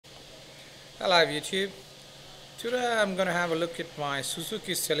Hello YouTube. Today I'm gonna have a look at my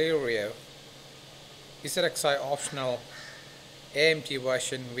Suzuki Celerio ZXi optional AMT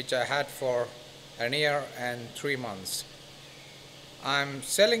version which I had for an year and 3 months. I'm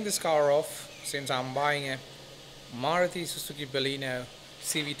selling this car off since I'm buying a Maruthi Suzuki Baleno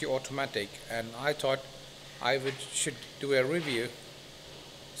CVT automatic, and I thought should do a review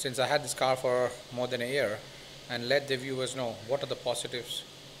since I had this car for more than a year and let the viewers know what are the positives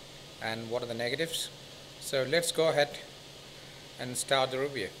and what are the negatives. So let's go ahead and start the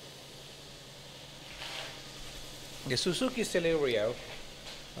review. The Suzuki Celerio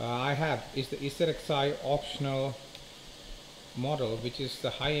I have is the ZXi optional model, which is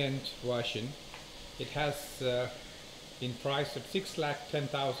the high-end version. It has in price at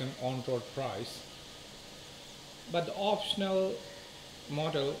 6,10,000 on-road price, but the optional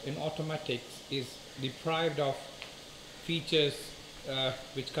model in automatics is deprived of features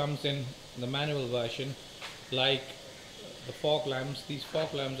which comes in the manual version, like the fog lamps. These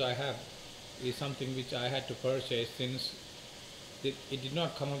fog lamps I have is something which I had to purchase since it did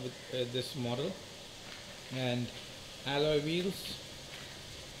not come up with this model. And alloy wheels,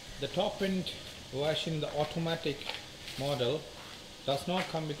 the top end version, the automatic model, does not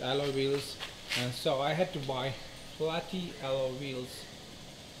come with alloy wheels, and so I had to buy flatty alloy wheels.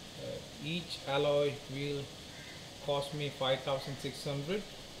 Each alloy wheel cost me 5,600.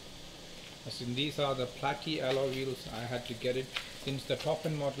 As in, these are the platy alloy wheels. I had to get it since the top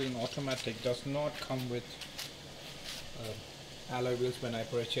end model in automatic does not come with alloy wheels when I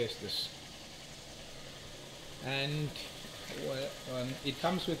purchased this. And it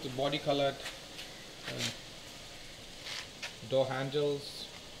comes with the body colored door handles,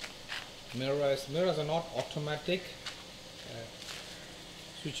 mirrors. Mirrors are not automatic,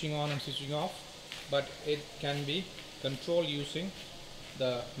 switching on and switching off, but it can be controlled using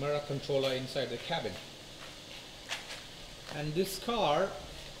the mirror controller inside the cabin. And this car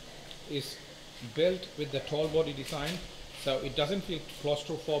is built with the tall body design, so it doesn't feel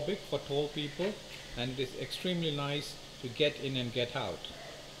claustrophobic for tall people, and it is extremely nice to get in and get out.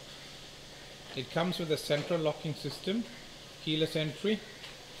 It comes with a central locking system, keyless entry,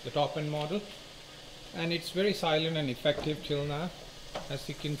 the top end model, and it's very silent and effective till now. As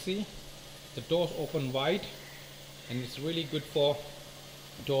you can see, the doors open wide, and it's really good for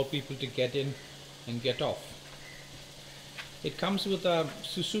tall people to get in and get off. It comes with a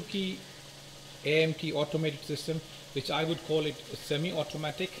Suzuki AMT automated system, which I would call it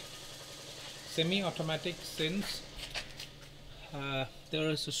semi-automatic. Semi-automatic since there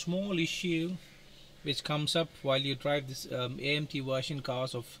is a small issue which comes up while you drive this AMT version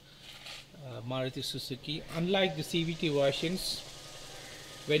cars of Maruti Suzuki. Unlike the CVT versions,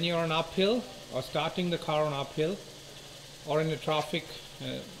 when you're on uphill or starting the car on uphill or in a traffic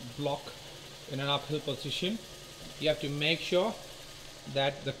block in an uphill position, you have to make sure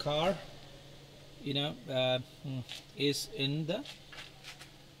that the car is in the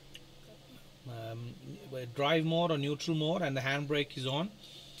drive mode or neutral mode and the handbrake is on.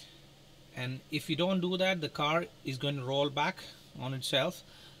 And if you don't do that, the car is going to roll back on itself,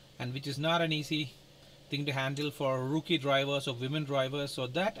 and which is not an easy thing to handle for rookie drivers or women drivers. So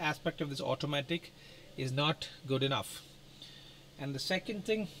that aspect of this automatic is not good enough. And the second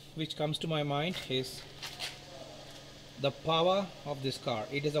thing which comes to my mind is the power of this car.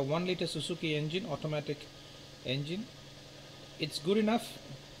 It is a 1-liter Suzuki engine, automatic engine. It's good enough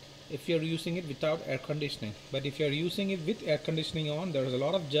if you're using it without air conditioning, but if you're using it with air conditioning on, there's a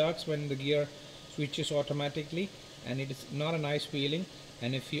lot of jerks when the gear switches automatically, and it is not a nice feeling.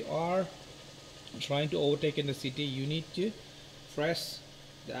 And if you are trying to overtake in the city, you need to press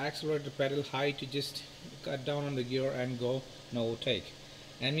the accelerator pedal high to just cut down on the gear and go and overtake.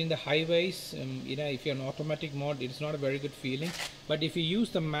 And in the highways, if you're in automatic mode, it's not a very good feeling. But if you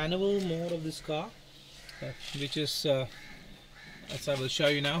use the manual mode of this car, which is as I will show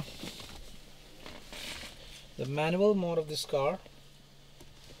you now, the manual mode of this car,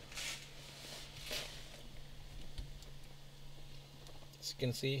 as you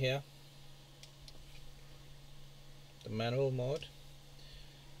can see here, the manual mode,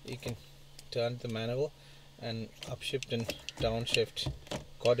 you can turn the manual and upshift and downshift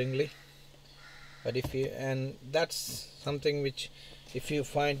accordingly. But and that's something which, if you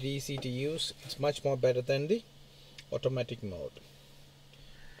find easy to use, it's much more better than the automatic mode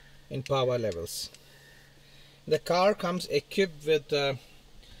in power levels. The car comes equipped with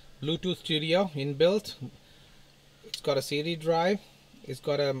Bluetooth stereo inbuilt. It's got a CD drive, it's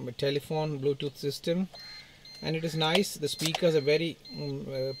got a telephone Bluetooth system, and it is nice. The speakers are very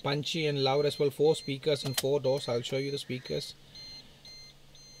punchy and loud as well. 4 speakers and 4 doors. I'll show you the speakers.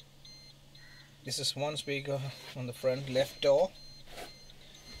 This is one speaker on the front left door.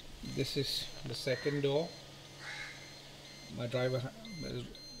 This is the second door. My driver's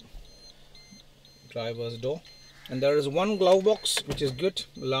door. And there is one glove box which is good,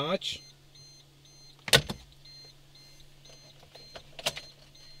 large.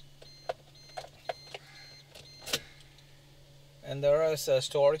 And there are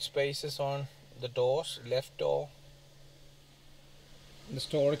storage spaces on the doors, left door. The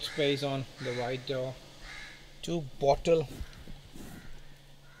storage space on the right door. 2 bottle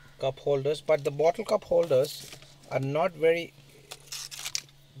cup holders, but the bottle cup holders are not very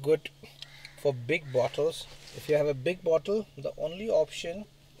good for big bottles. If you have a big bottle, the only option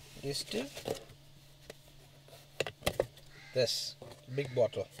is to this big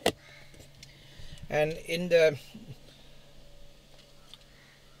bottle. And in the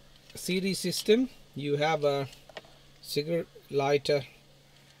series system, you have a cigarette lighter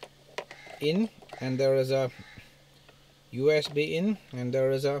in, and there is a USB in, and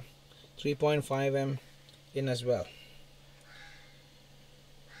there is a 3.5mm in as well.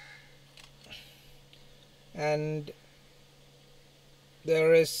 And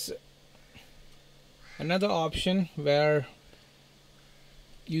there is another option where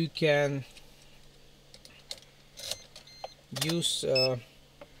you can use the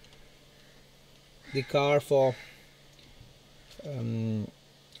car for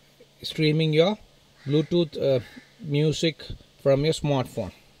streaming your Bluetooth music from your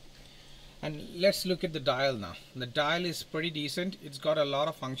smartphone. And let's look at the dial now. The dial is pretty decent. It's got a lot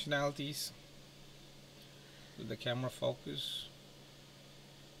of functionalities. With the camera focus,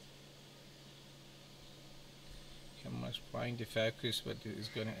 camera is trying to focus, but it's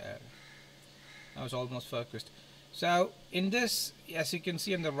going to now it's almost focused. So in this, as you can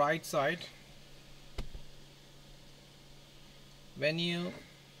see on the right side, when you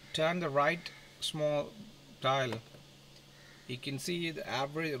turn the right small dial, you can see the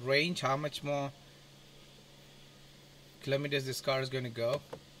average range, how much more kilometers this car is going to go.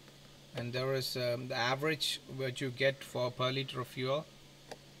 And there is the average what you get for per liter of fuel.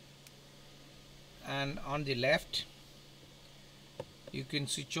 And on the left, you can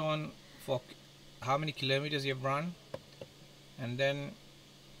switch on for how many kilometers you've run, and then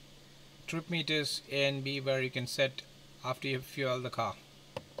trip meters A and B, where you can set after you fuel the car.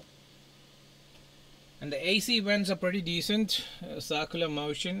 And the AC vents are pretty decent, circular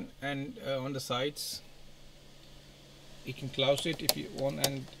motion, and on the sides you can close it if you want,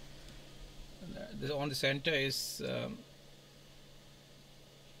 and on the center is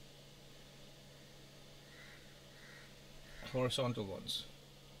horizontal ones.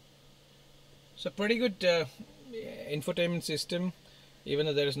 So pretty good infotainment system, even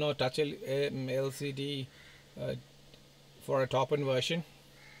though there is no touch LCD for a top-end version.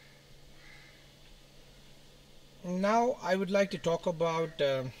 Now I would like to talk about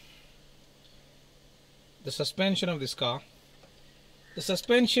the suspension of this car. The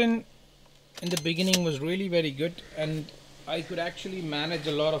suspension in the beginning was really very good, and I could actually manage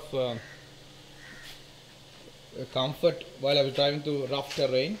a lot of comfort while I was driving through rough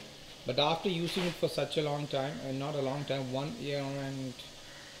terrain. But after using it for such a long time, and not a long time, 1 year and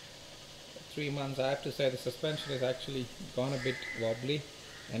 3 months, I have to say the suspension has actually gone a bit wobbly,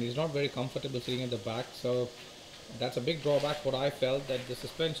 and it's not very comfortable sitting at the back. So that's a big drawback. What I felt, that the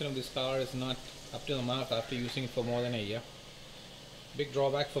suspension of this car is not up to the mark after using it for more than a year. Big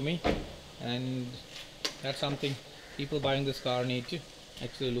drawback for me, and that's something people buying this car need to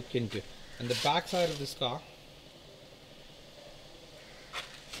actually look into. And the back side of this car,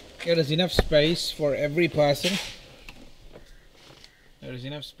 there is enough space for every person. There is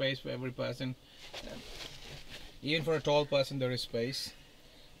enough space for every person. Even for a tall person there is space.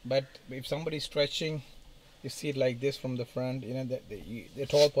 But if somebody is stretching, you see it like this from the front, you know, the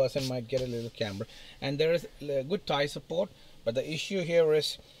tall person might get a little camber. And there is good thigh support. But the issue here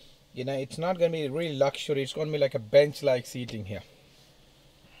is, you know, it's not going to be really luxury. It's going to be like a bench-like seating here.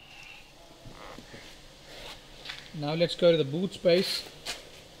 Now let's go to the boot space.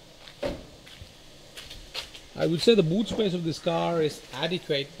 I would say the boot space of this car is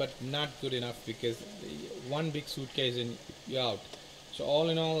adequate, but not good enough, because one big suitcase and you're out. So all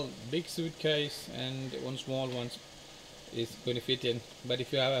in all, big suitcase and one small one is going to fit in. But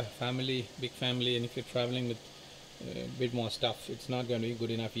if you have a family, big family, and if you're traveling with a bit more stuff, it's not going to be good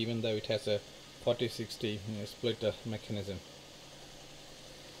enough, even though it has a 40-60 splitter mechanism.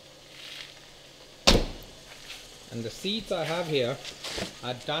 And the seats I have here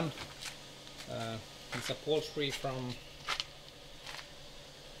are done. It's upholstery from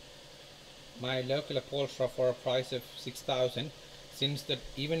my local upholsterer for a price of 6,000. since that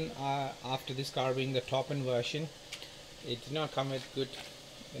even after this car being the top end version, it did not come with good,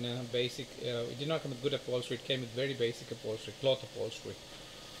 basic. It did not come with good upholstery. It came with very basic upholstery, cloth upholstery.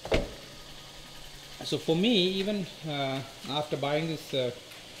 So for me, even after buying this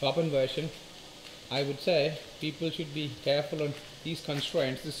top end version, I would say people should be careful on these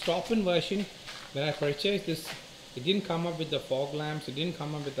constraints. This top end version, when I purchased this, it didn't come up with the fog lamps, it didn't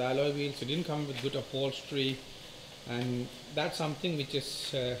come up with the alloy wheels, it didn't come up with good upholstery, and that's something which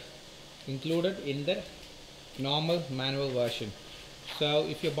is included in the normal manual version. So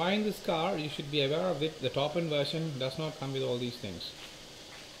if you're buying this car, you should be aware of it. The top end version does not come with all these things.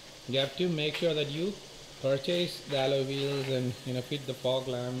 You have to make sure that you purchase the alloy wheels and fit the fog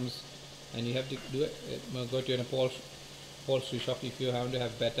lamps, and you have to do it. Go to an upholstery shop if you have to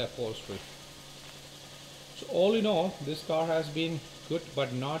have better upholstery. So all in all, this car has been good,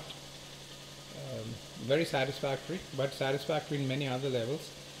 but not very satisfactory, but satisfactory in many other levels.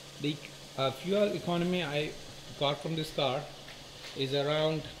 The fuel economy I got from this car is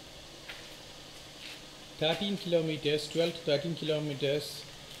around 13 kilometers, 12 to 13 kilometers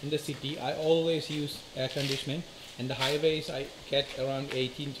in the city. I always use air conditioning, and the highways I get around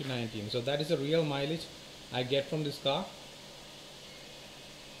 18 to 19. So that is the real mileage I get from this car.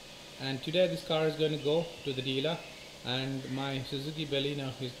 And today this car is going to go to the dealer, and my Suzuki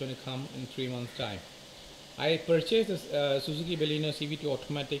Baleno is going to come in 3 months time. I purchased this Suzuki Baleno CVT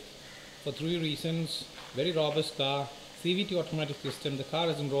automatic for 3 reasons. Very robust car, CVT automatic system, the car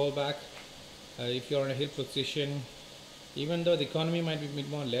doesn't roll back if you're in a hill position. Even though the economy might be a bit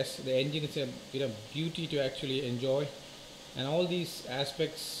more less, the engine is a bit of beauty to actually enjoy, and all these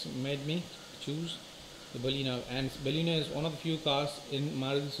aspects made me choose the Baleno. And Baleno is one of the few cars in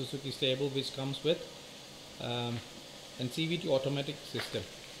Maruthi Suzuki stable which comes with an CVT automatic system.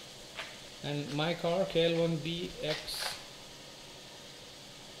 And my car KL1BX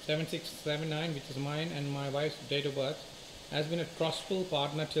 7679, which is mine and my wife's date of birth, has been a trustful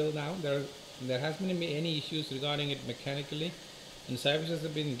partner till now. There hasn't been any issues regarding it mechanically, and services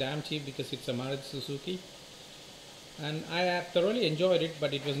have been damn cheap because it's a Maruti Suzuki, and I have thoroughly enjoyed it,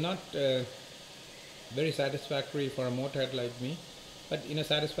 but it was not very satisfactory for a motorhead like me, but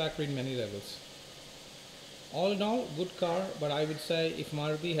satisfactory in many levels. All in all, good car, but I would say if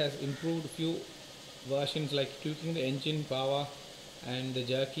Maruti has improved a few versions, like tweaking the engine power and the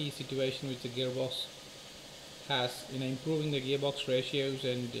jerky situation which the gearbox has, improving the gearbox ratios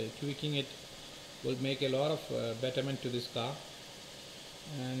and tweaking it will make a lot of betterment to this car.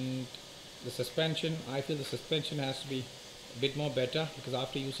 And the suspension, I feel the suspension has to be a bit more better, because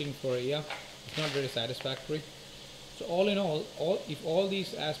after using it for a year, it's not very satisfactory. So all in all, if all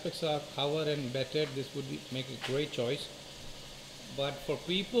these aspects are covered and bettered, this would make a great choice. But for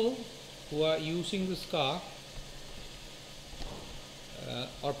people who are using this car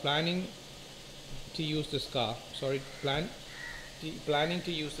or planning to use this car, planning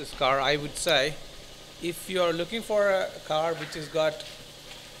to use this car, I would say if you are looking for a car which has got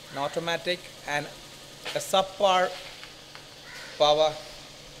an automatic and a subpar power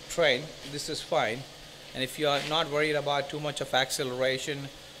train, this is fine. And if you are not worried about too much of acceleration,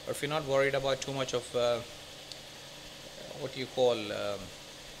 or if you're not worried about too much of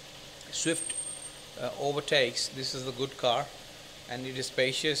swift overtakes, this is the good car. And it is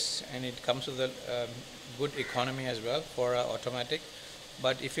spacious, and it comes with a good economy as well for automatic.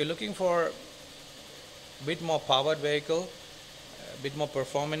 But if you're looking for a bit more powered vehicle, a bit more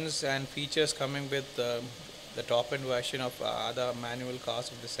performance and features coming with the top end version of other manual cars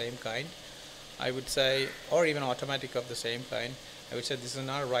of the same kind, I would say, or even automatic of the same kind, I would say this is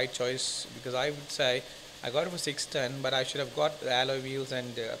not a right choice, because I would say I got it for 610, but I should have got the alloy wheels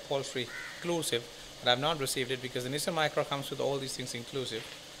and upholstery inclusive, but I have not received it because the Nissan Micra comes with all these things inclusive.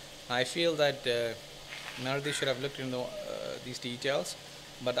 I feel that Maruti should have looked into these details.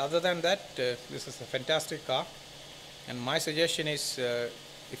 But other than that, this is a fantastic car, and my suggestion is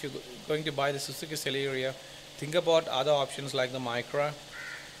if you're going to buy the Suzuki Celerio, think about other options like the Micra,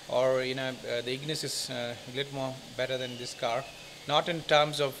 or the Ignis is a little more better than this car, not in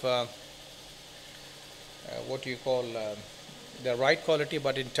terms of the ride quality,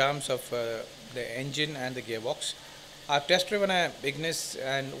 but in terms of the engine and the gearbox. I've test driven a Ignis,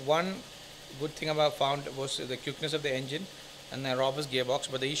 and one good thing I found was the quickness of the engine and the robust gearbox,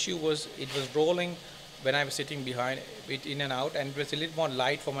 but the issue was it was rolling when I was sitting behind it, in and out, and it was a little more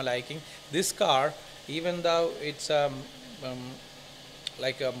light for my liking. This car, even though it's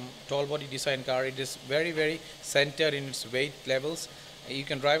like a tall body design car, it is very, very centered in its weight levels. You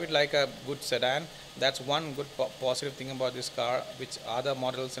can drive it like a good sedan. That's one good positive thing about this car, which other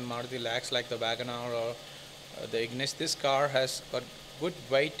models in Maruti lacks, like the Wagon R or This car has got good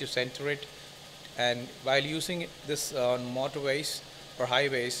weight to center it, and while using this on motorways or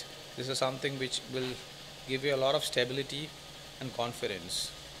highways, this is something which will give you a lot of stability and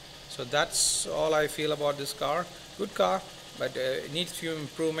confidence. So that's all I feel about this car. Good car, but it needs few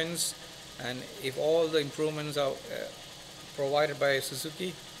improvements, and if all the improvements are provided by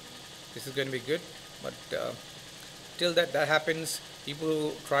Suzuki, this is going to be good. But till that happens, people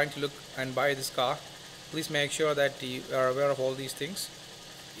who trying to look and buy this car, please make sure that you are aware of all these things.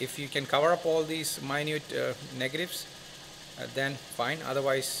 If you can cover up all these minute negatives, then fine.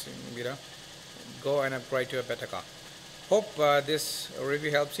 Otherwise, go and upgrade to a better car. Hope this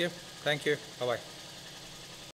review helps you. Thank you. Bye bye.